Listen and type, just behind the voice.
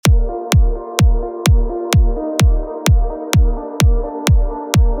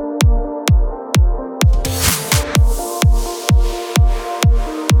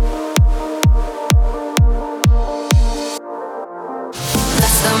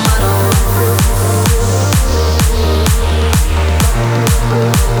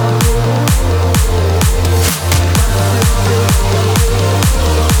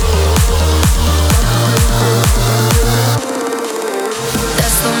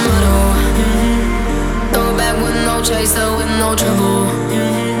chaser with no trouble.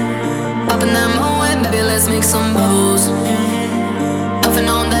 Popping that moe, baby, let's make some bubbles. Puffing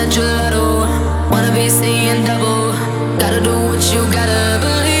on that gelato, wanna be seeing double. Gotta do what you gotta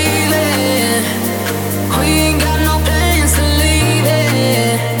believe it. We ain't got no plans to leave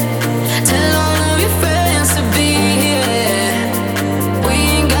it. Tell all of your friends to be here. We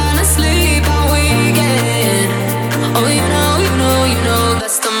ain't gonna sleep all weekend. Oh, you know,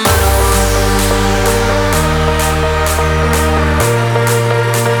 that's the motto.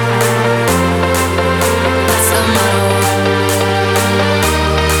 That's the motto.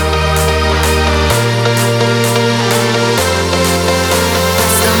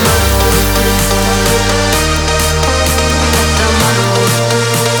 That's the motto. That's the motto.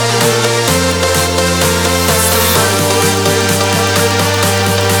 That's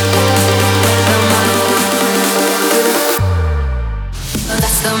the motto.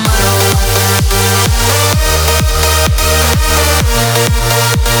 That's the motto.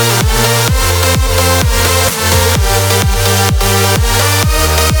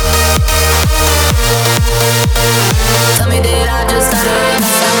 Tell me, did I just stutter?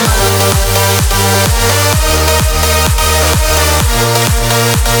 That's the motto.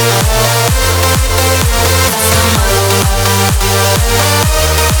 That's the motto.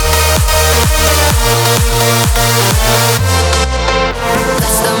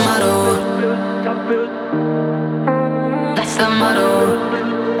 That's the motto. That's the motto.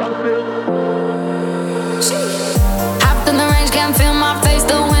 Hopped in the range, can't feel my face,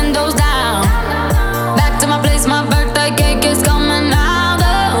 the windows down. Back to my place, my birthday cake is coming out.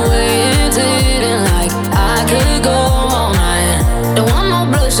 The way it's hitting, like I could go all night. Don't want no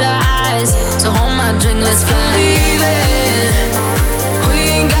bloodshot eyes, so hold my drink, let's believe it. We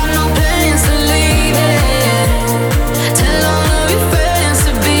ain't got no plans to leave it. Tell all of your friends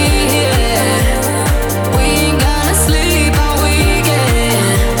to be here. We ain't gonna sleep all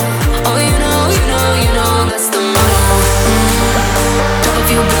weekend. Oh, you know, that's the motto. Drop a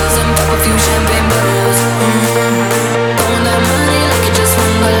few bills and pop a few champagne bottles. Throwing that money like it just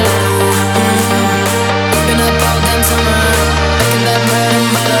won the lotto. Keeping up all damn summer, making that bread and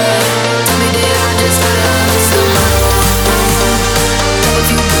butter. Tell me, did I just stutter? That's the motto. Drop a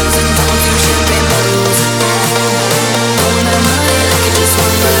few bills and pop a few champagne bottles. Throwing that money like it just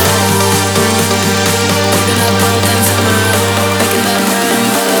won the lotto. Keeping up all damn summer, making that bread and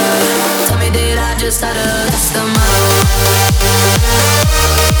butter. Tell me, did I just stutter?